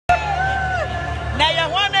Now you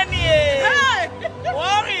want any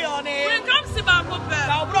worry on it. When it comes to my book,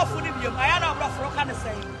 I'll bro for you. I am not bro can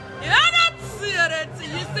say. You're not serious.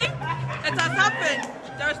 You see, it has happened.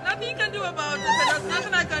 There's nothing you can do about it. There's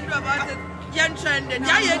nothing I can do about it. Young trend and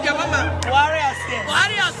yeah, mama. Warriors.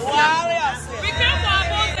 We came for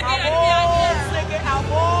our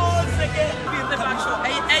bones again.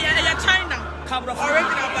 China.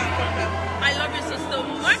 Original back. I love you so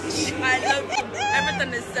much. I love you.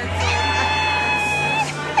 Everything is said.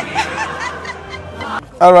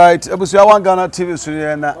 All right, Abusia one Ghana TV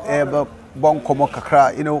studio na eba bon komo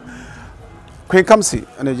kakra, you know. Queen Kamsi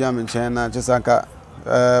and the German China just anka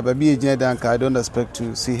baby Jendanka. I don't expect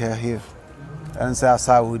to see her here. And say as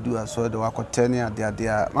I would do as well the wakotenia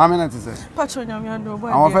dia. Mama na say. Patronyam ya do boy.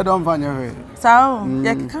 Awon fe don fanya we. Sao,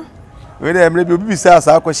 ye keka. We dey emre bi say as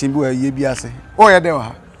akwashin bi wa ye bi ase. Oh yeah there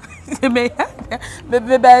wa.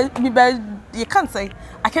 You can't say.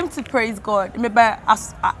 I came to praise God. Maybe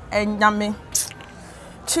as nyame.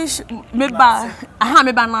 Chish maybe aha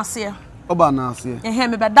maybe nasia. Oba nasia. Eh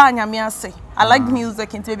maybe da nyame ase. I like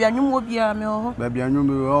music into baby anyum obi a me ho. Baby anyum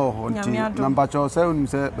be ho nti number cho say unu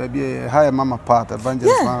say baby hi mama part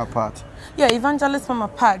evangelist mama part. Yeah, evangelist mama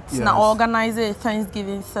part na organize a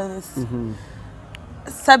Thanksgiving service.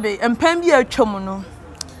 Sabe empem bi atwom no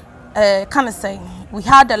kind of saying we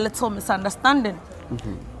had a little misunderstanding.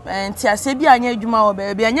 And tia se bi anya adwuma wo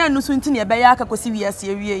baby anya no so nti ne be ya akakosi wiase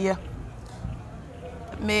awie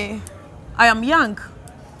me I am young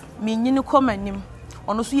me nyini komanim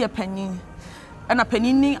ono so ye panin na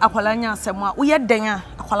panin ni akwala nya asem a wo ye den a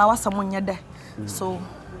akwala wasem nya de so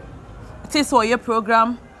it is all your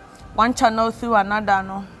program one channel through another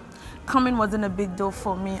no coming wasn't a big deal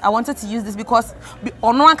for me. I wanted to use this because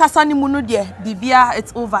ono ankasa ni mu no de bibia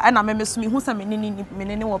it's over and I me so me hu say me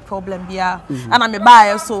ni what problem bia and I me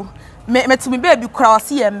buy so me to me baby kura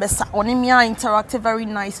wase ye mbesa oni me interacted very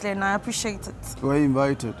nicely and I appreciate it. Were you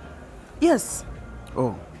invited? Yes.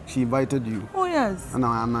 Oh, she invited you? Oh yes. And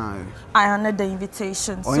I honored the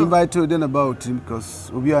invitation. So invited then about him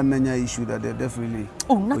because we are nanya issue that they definitely.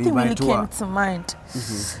 Oh, nothing really came to mind.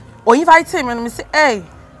 Or invite him and me say, hey.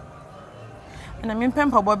 And I mean,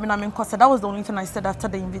 Pempa Bob and I mean, Costa. That was the only thing I said after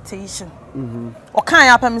the invitation. Or can I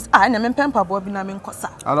happen? I mean, Pempa Bob and I mean, Costa.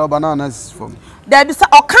 I know bananas for me. There be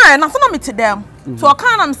or can nothing I to them. So I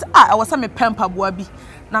can't say, I was a Pempa Bobby,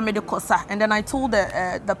 na me the Costa. And then I told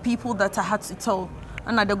the people that I had to tell,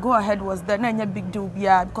 and the go ahead was there. Nanya big deal,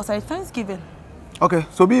 yeah, because I Thanksgiving. Okay,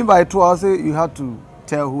 so being invited to us, you had to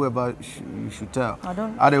tell whoever you should tell. I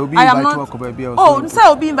don't. They will be invited to baby. Oh, so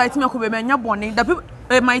will be invited me to baby. The people.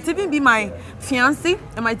 It might even be my fiancé,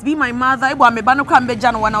 it might be my mother. I want me bano kwa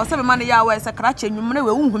mbeja no wana osebe man ya wa sakrache nwum na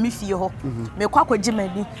we unhu me fie ho. Me kwa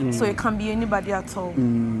kwagimani. So it can be anybody at all.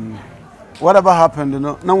 Whatever happened,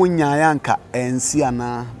 no wunya yanka ensi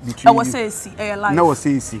ana between. I was say life. No was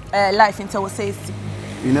say life into was say.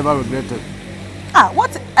 You never regretted.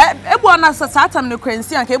 What ebu ana satam no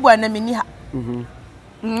krensi anka ebu ana meni ha.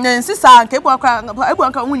 Nsi sa anka ebu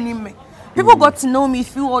anka wunni me. People got to know me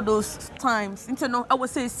through all those times. No, I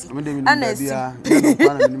was say and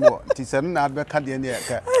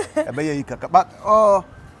but oh,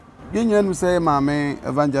 you say mama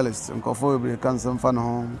evangelist and coffee can some fun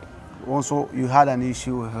home. Also, you had an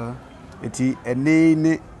issue with her. Eti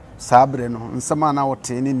ene sabreno and some man out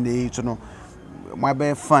in the no. My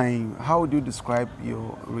bad fine. How would you describe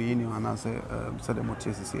your reunion and answer the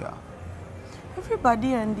motives here?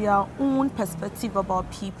 Everybody and their own perspective about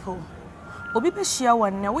people. Obi be share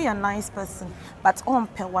one we a nice person, but on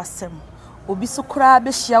pe wasem. Obi so kra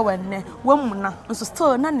be share one wamu na nso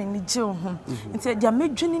still na ni je ho. Nti dia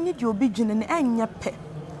medwene ni dia obi dwene ne anya pe.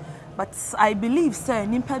 But I believe say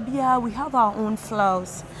nimpa bia we have our own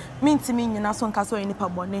flaws. Me ntimi nyina so nka so nipa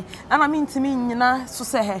bone. Na me ntimi nyina so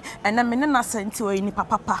say her and na me na senti o nipa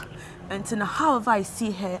papa. And now however I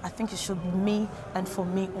see her, I think it should be me and for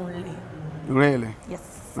me only. Really? Yes.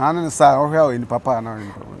 Na say o hwe in papa na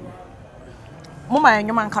in papa. Mama and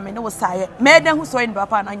your man coming, no say, made them who saw in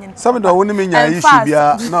Papa and some of the only mean issue be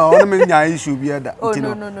no, only mean issue be that. Oh,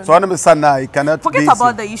 no. So I'm son I cannot forget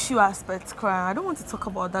about the issue aspect, cry. I don't want to talk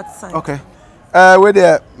about that side. Okay. Where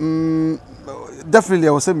there definitely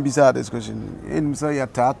I was saying beside this question. In say your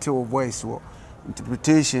tattoo voice or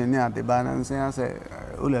interpretation yeah the balance and say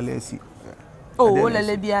Olalesi. Oh,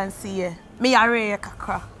 Olalebian see me are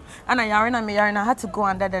kakra. And I had to go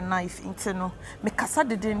under the knife into no. Me kasa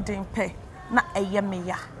didn't pay. Na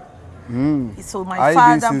eyemeya. So my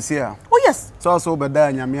father. Sincere. Oh yes. So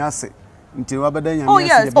beda nyame ase. Nti wa beda nyame ase. Oh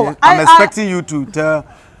yes. Oh, I'm expecting you to tell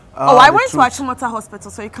I went to Achimota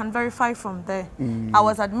Hospital, so you can verify from there. I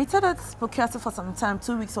was admitted at Pokiasi for some time,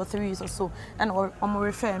 2 weeks or 3 weeks or so, and I'm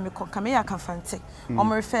refer me ko Kameya Kafante.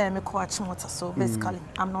 I'm refer me ko Achimota. So basically,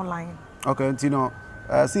 I'm not lying. Okay, you know,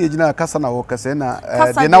 see, you know, Kasana or Kasena,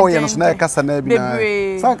 they now you know,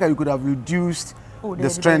 Kasana, Sanka, you could have reduced the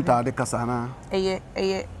strength of the Kasana.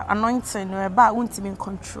 Anointing, but won't even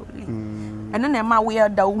control. And then I'm aware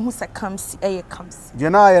that who comes, comes. You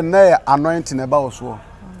know, and anointing about so.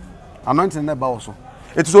 Anointing about so.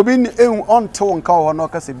 It's so been on tone cow or no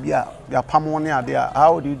Casabia, their pamonia there.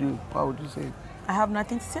 How do you do? How would you say? I have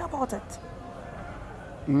nothing to say about it.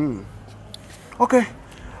 Okay.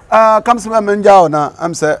 Comes from Menjao now.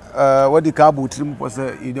 I'm saying, what the car boot was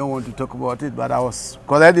you don't want to talk about it, but I was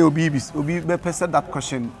because I will be person that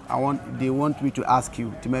question. They want me to ask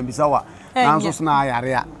you to maybe sawa. Now so na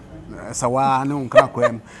area sawa no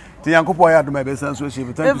nkrakwem. Ti yankopo ya do my best and so she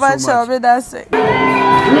thank you so much. That's it.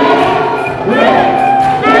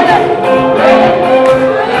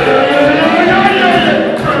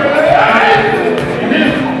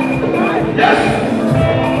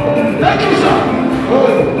 Thank you, sir.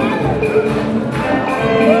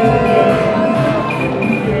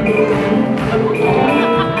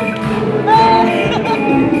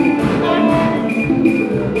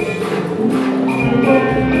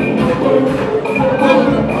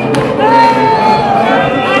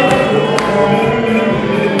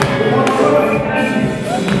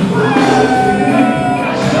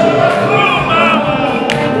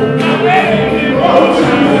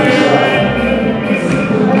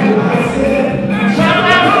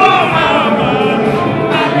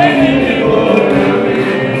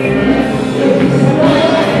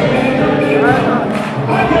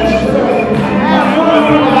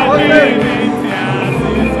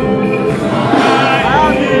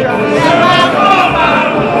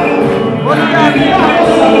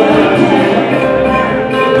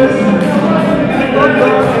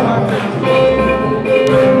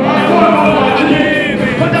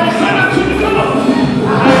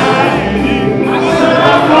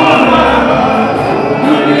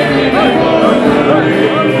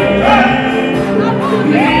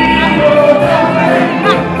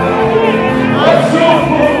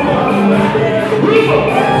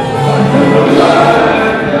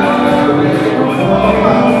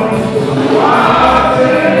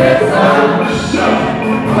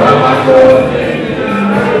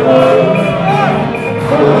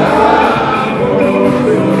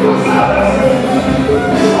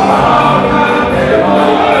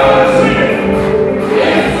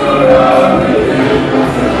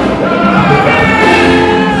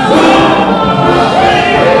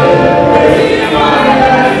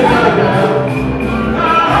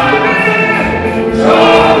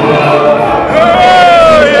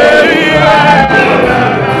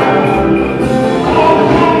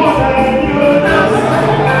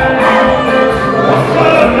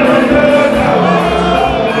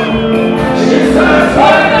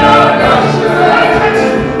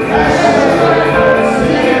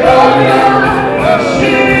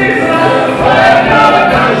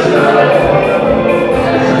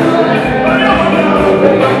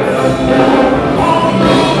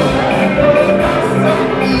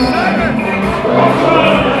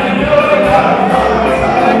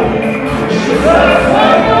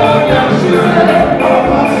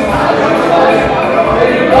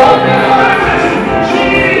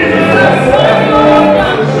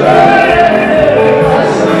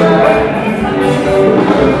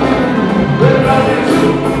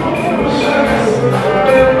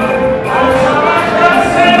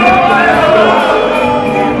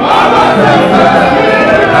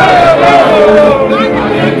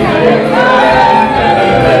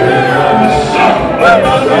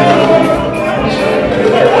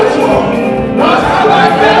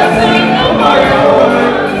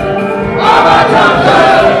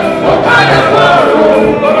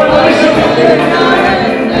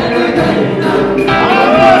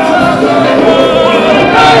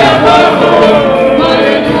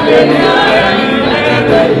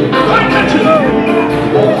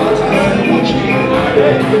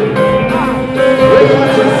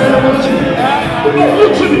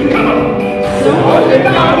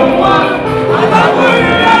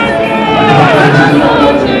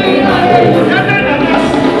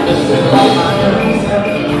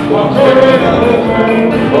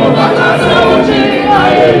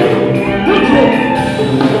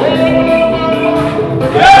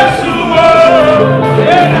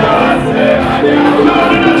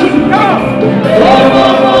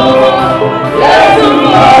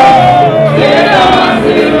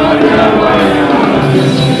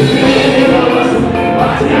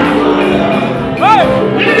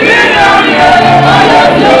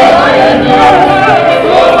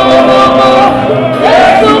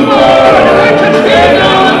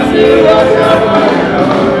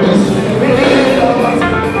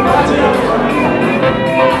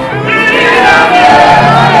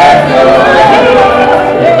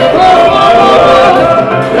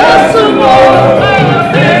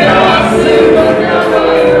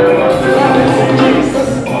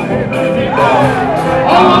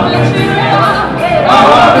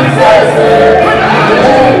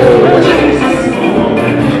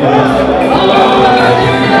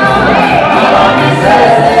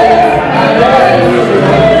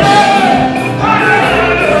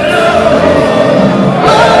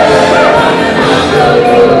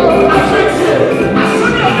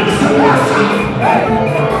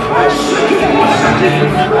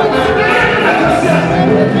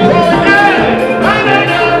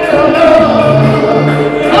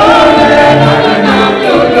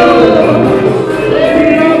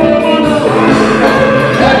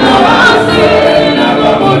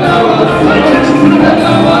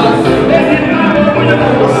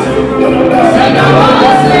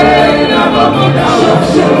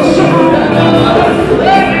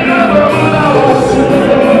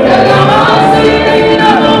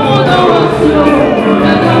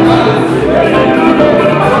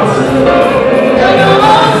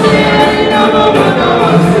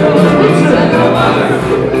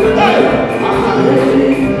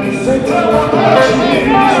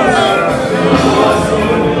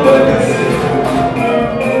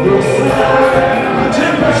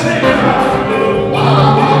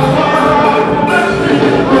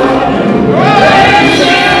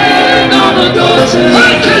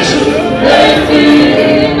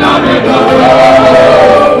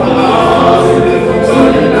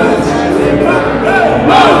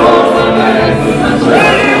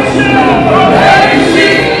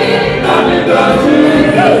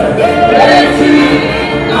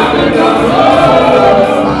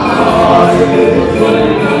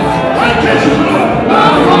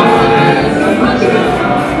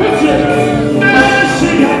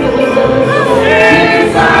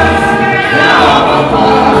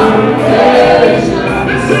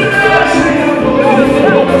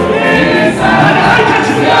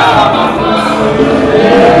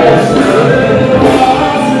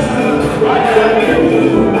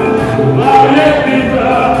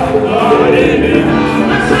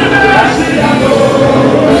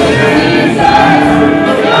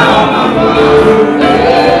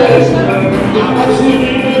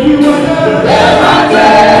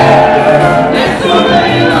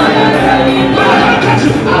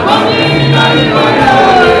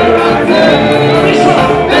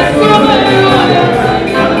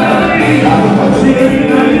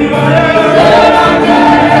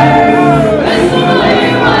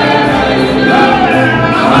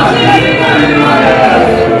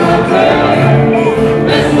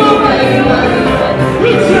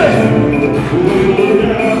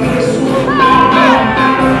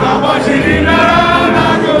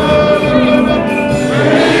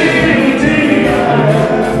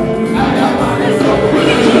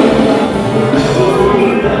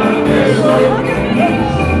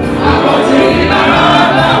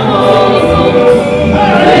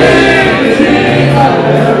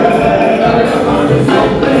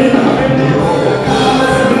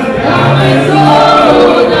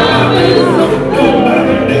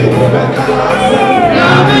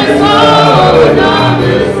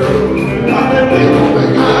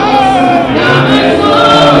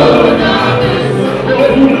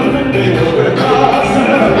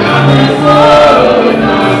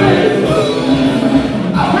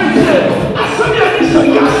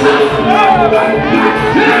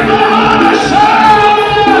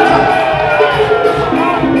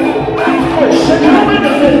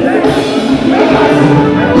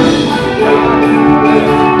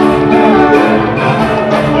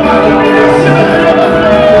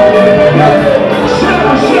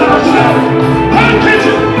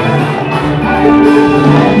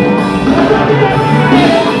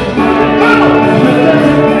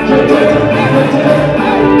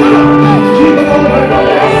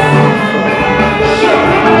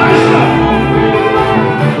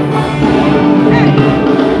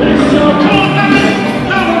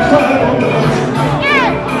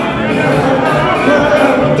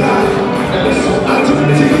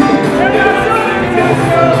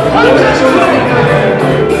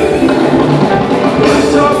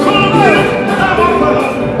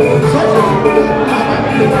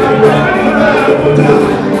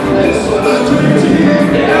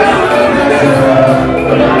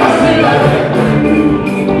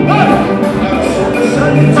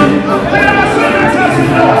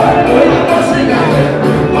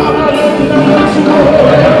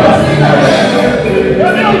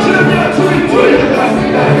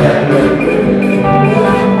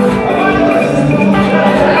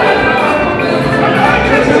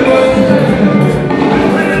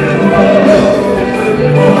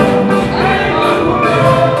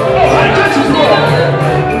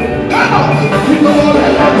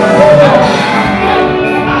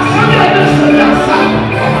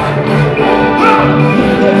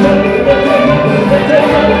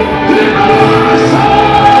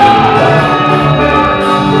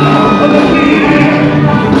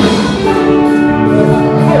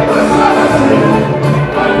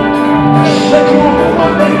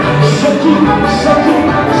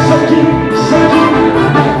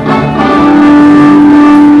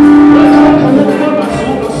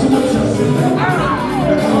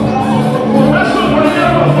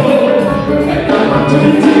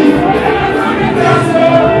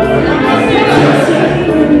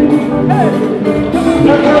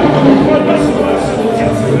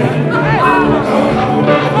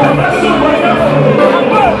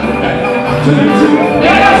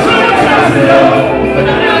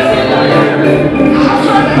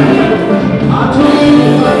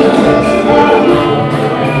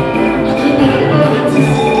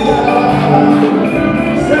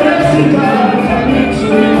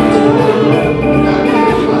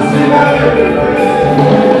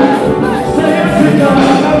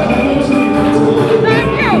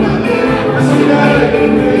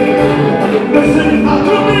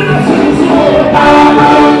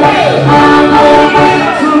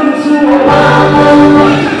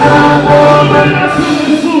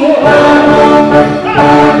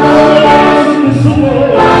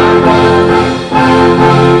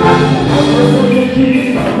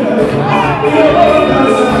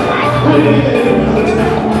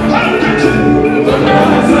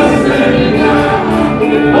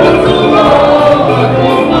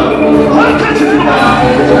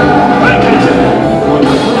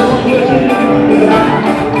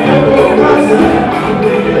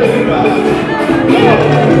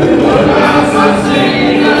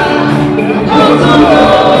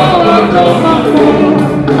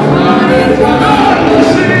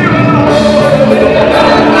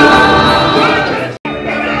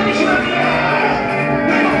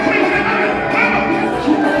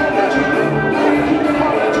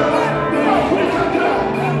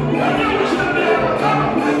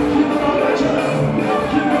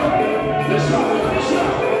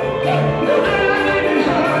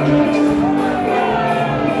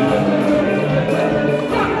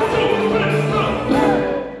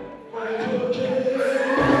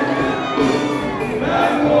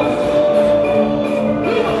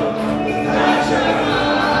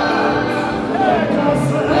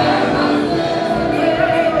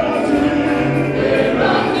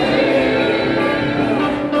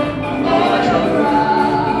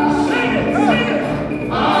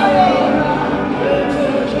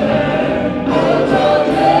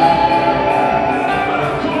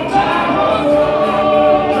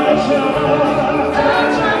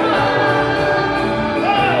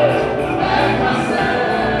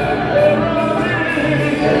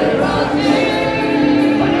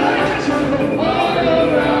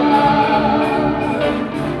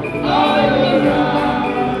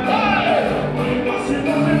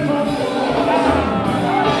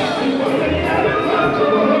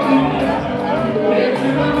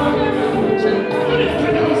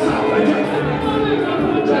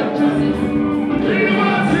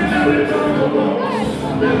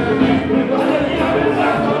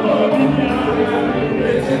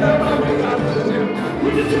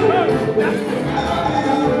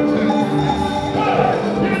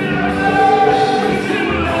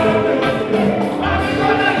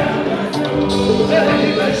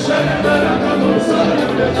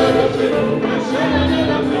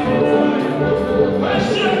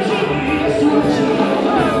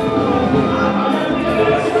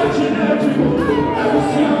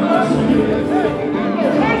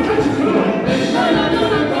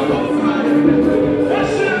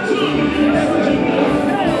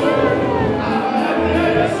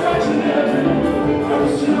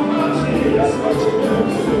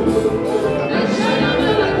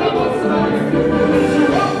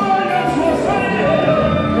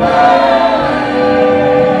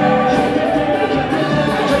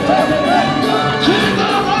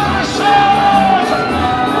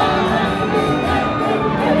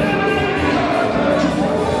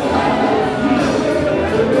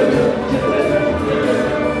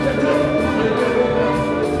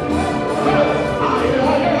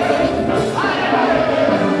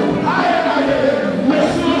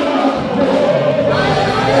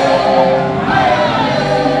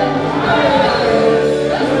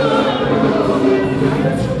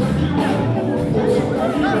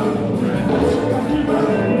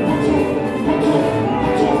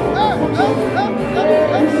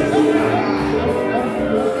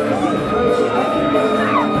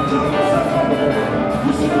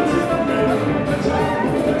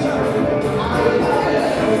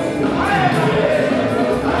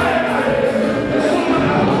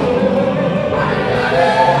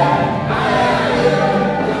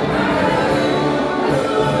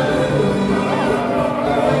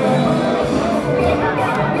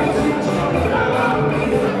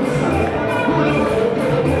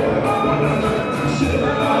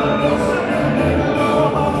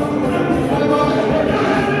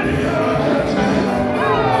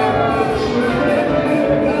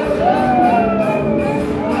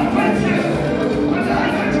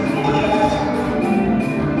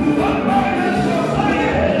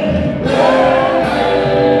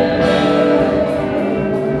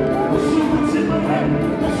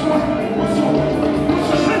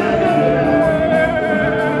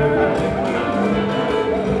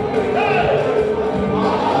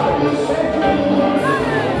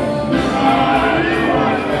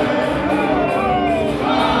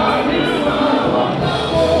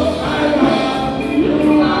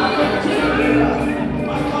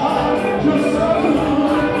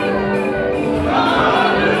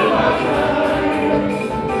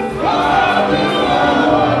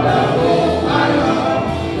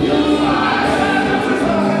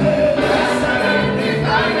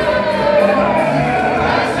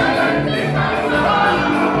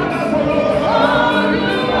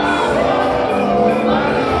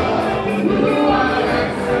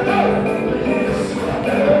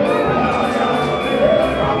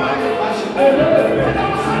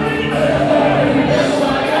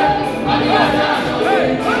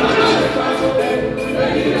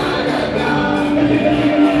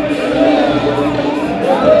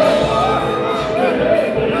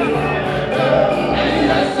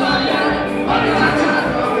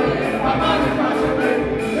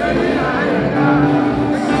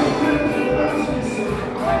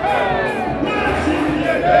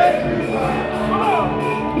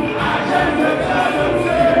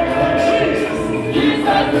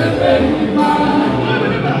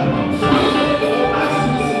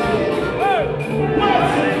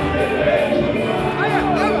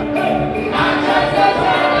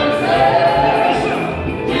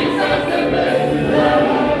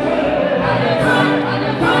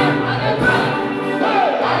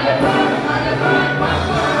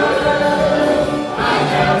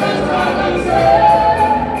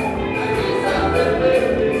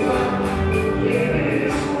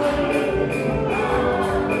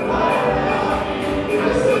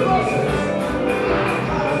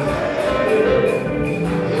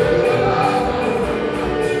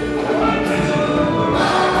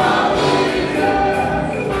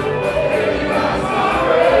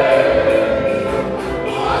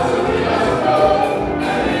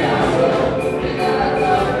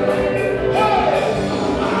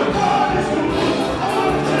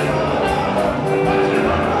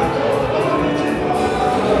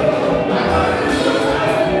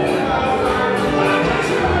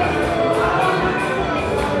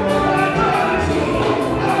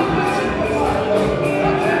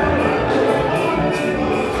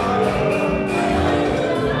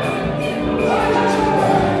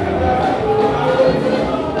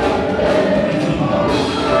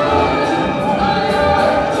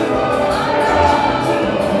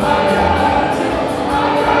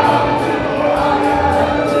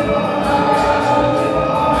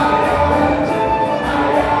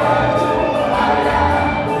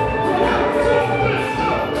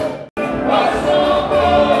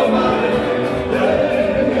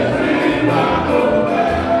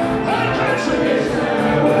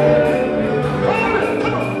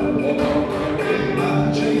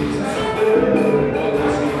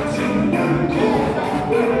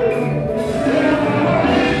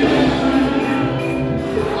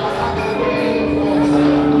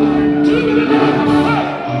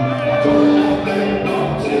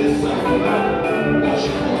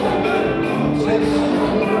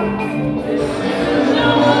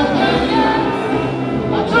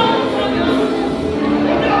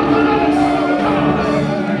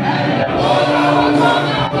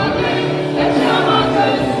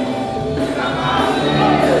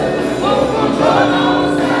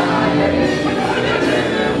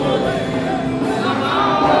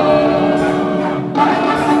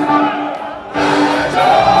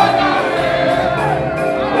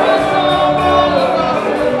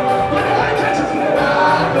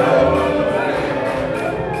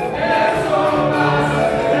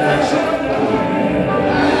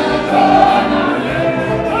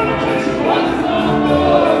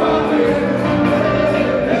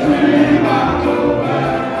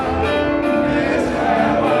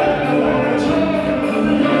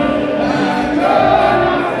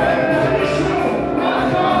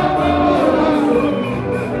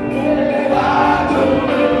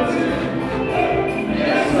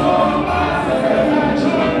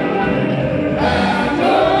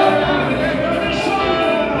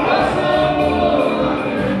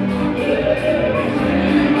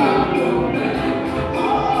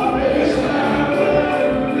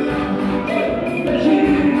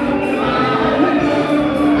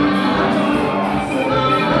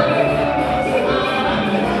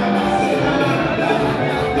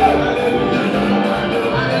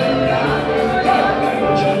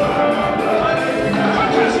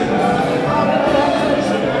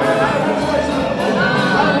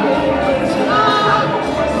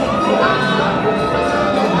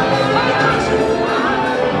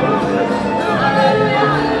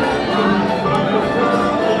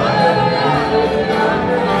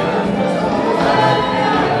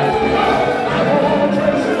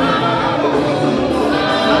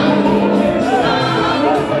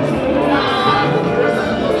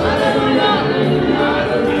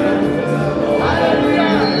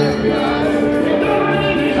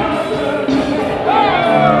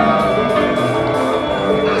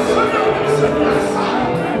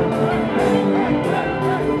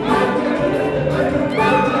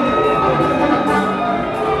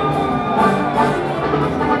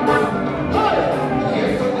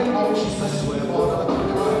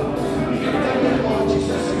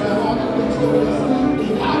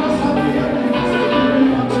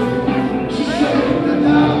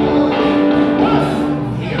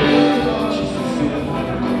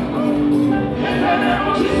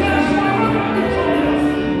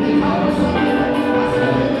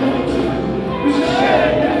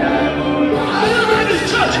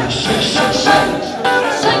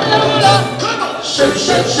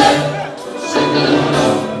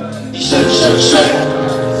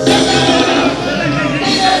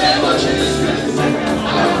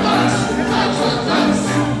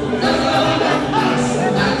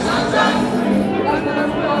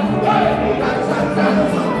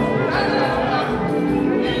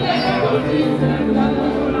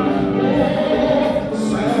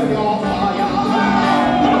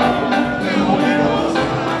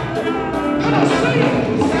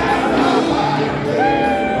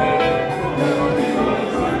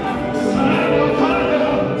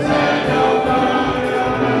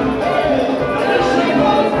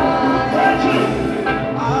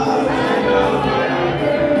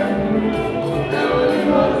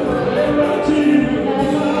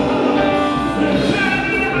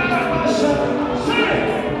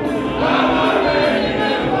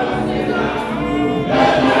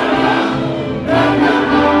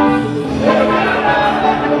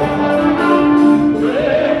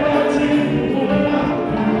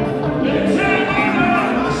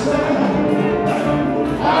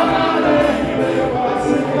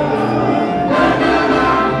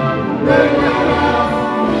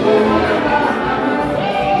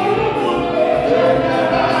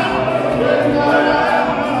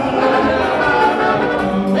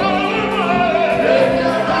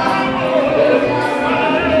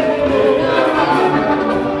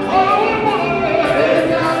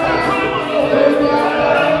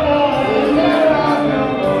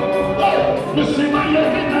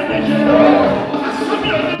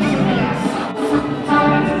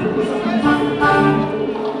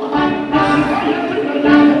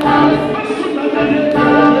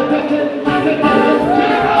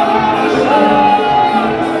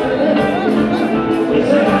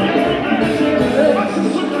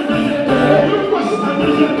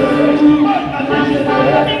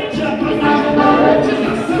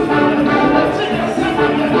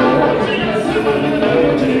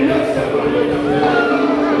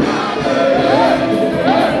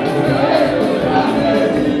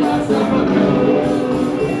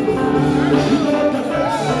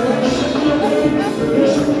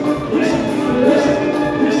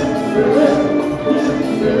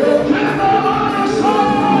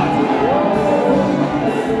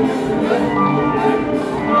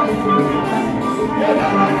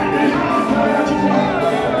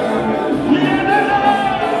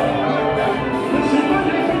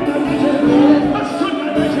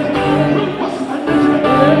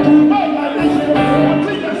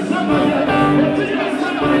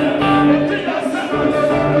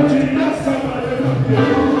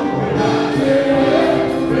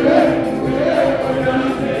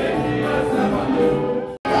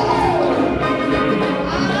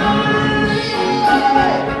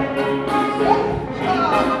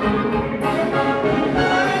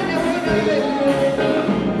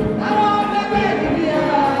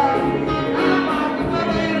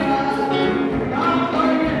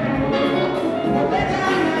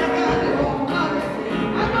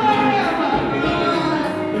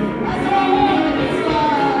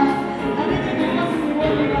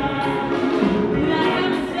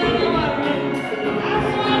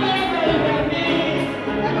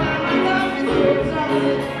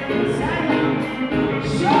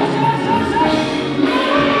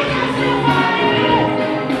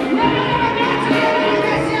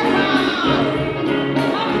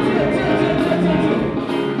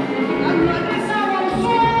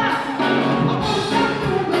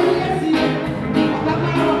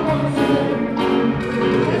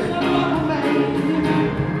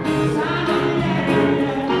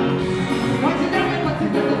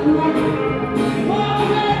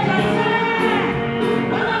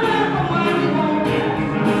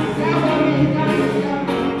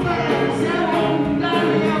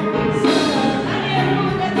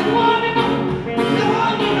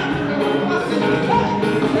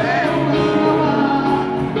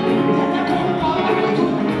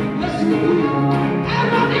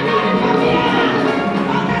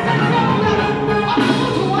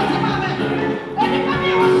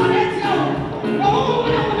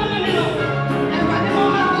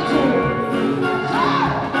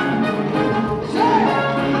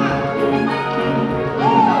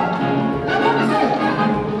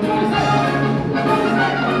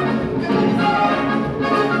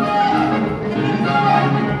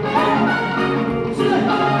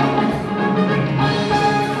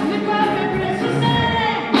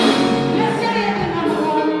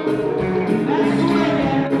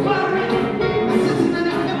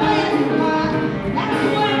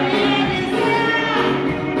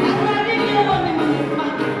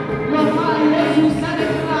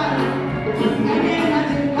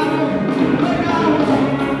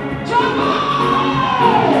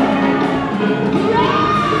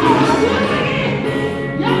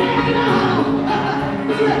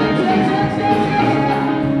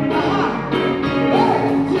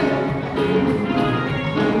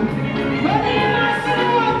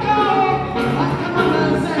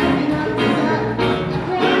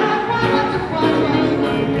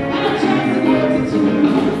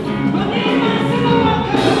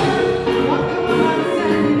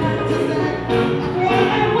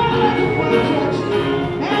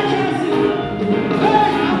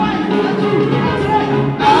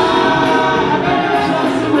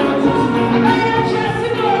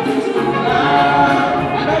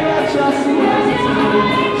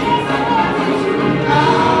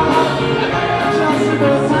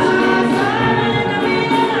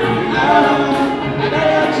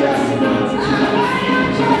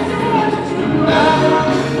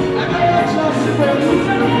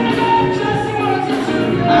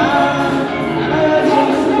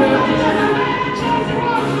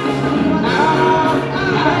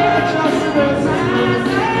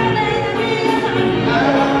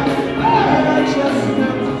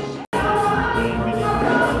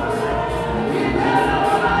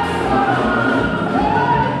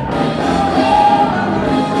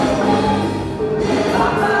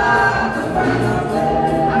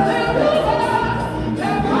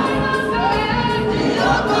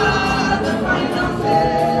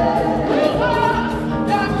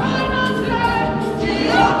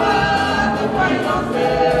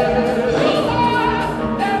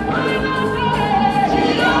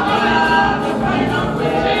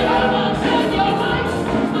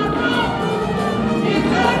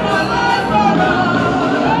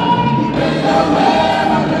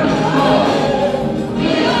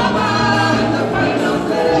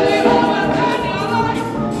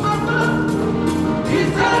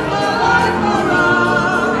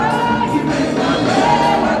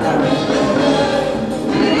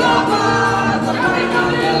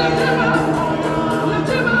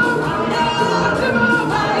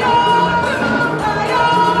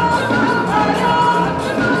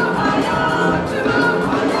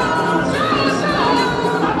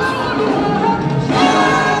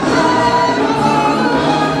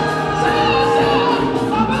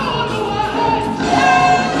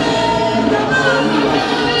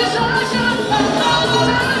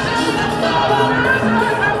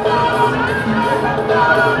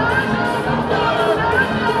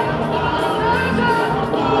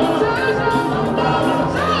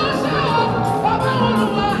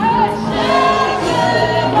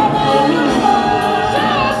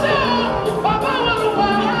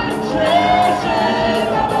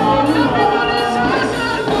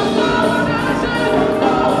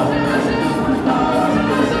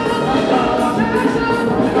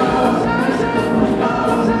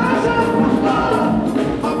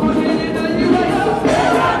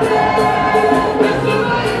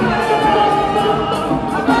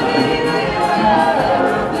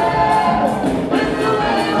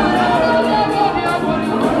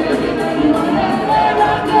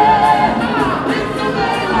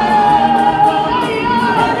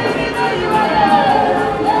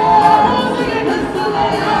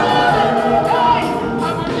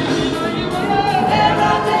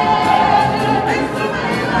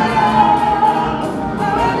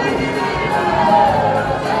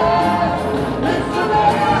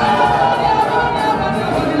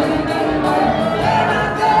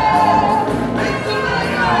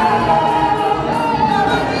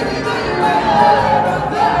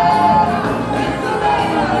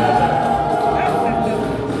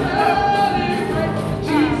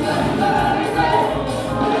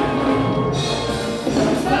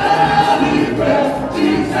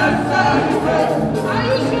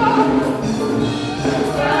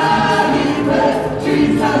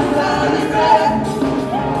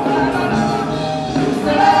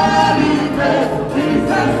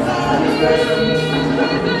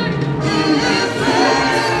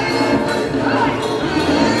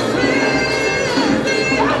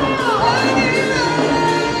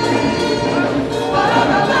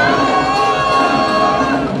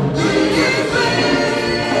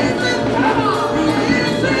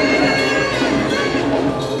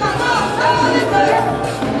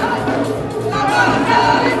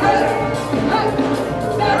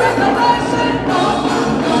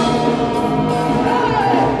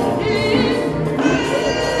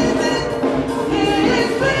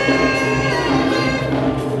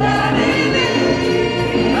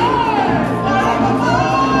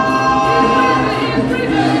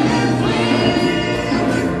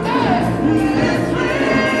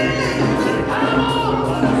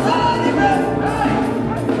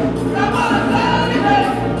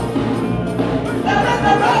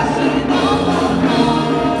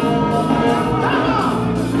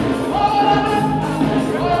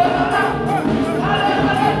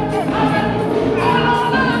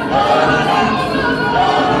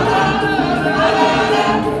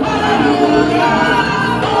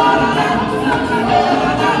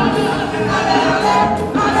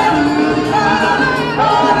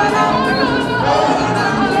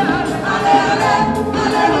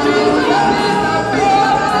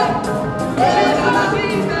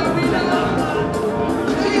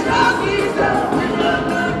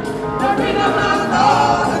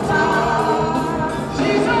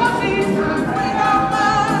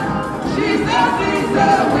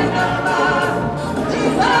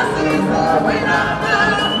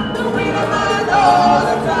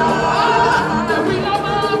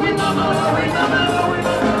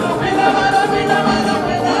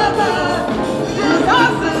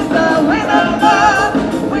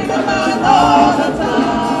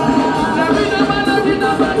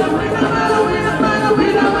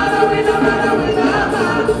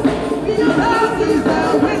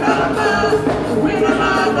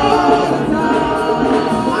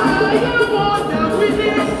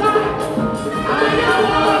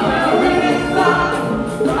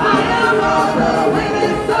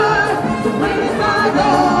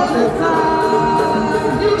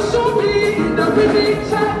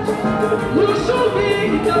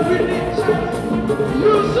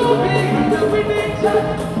 You so big, the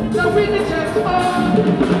winning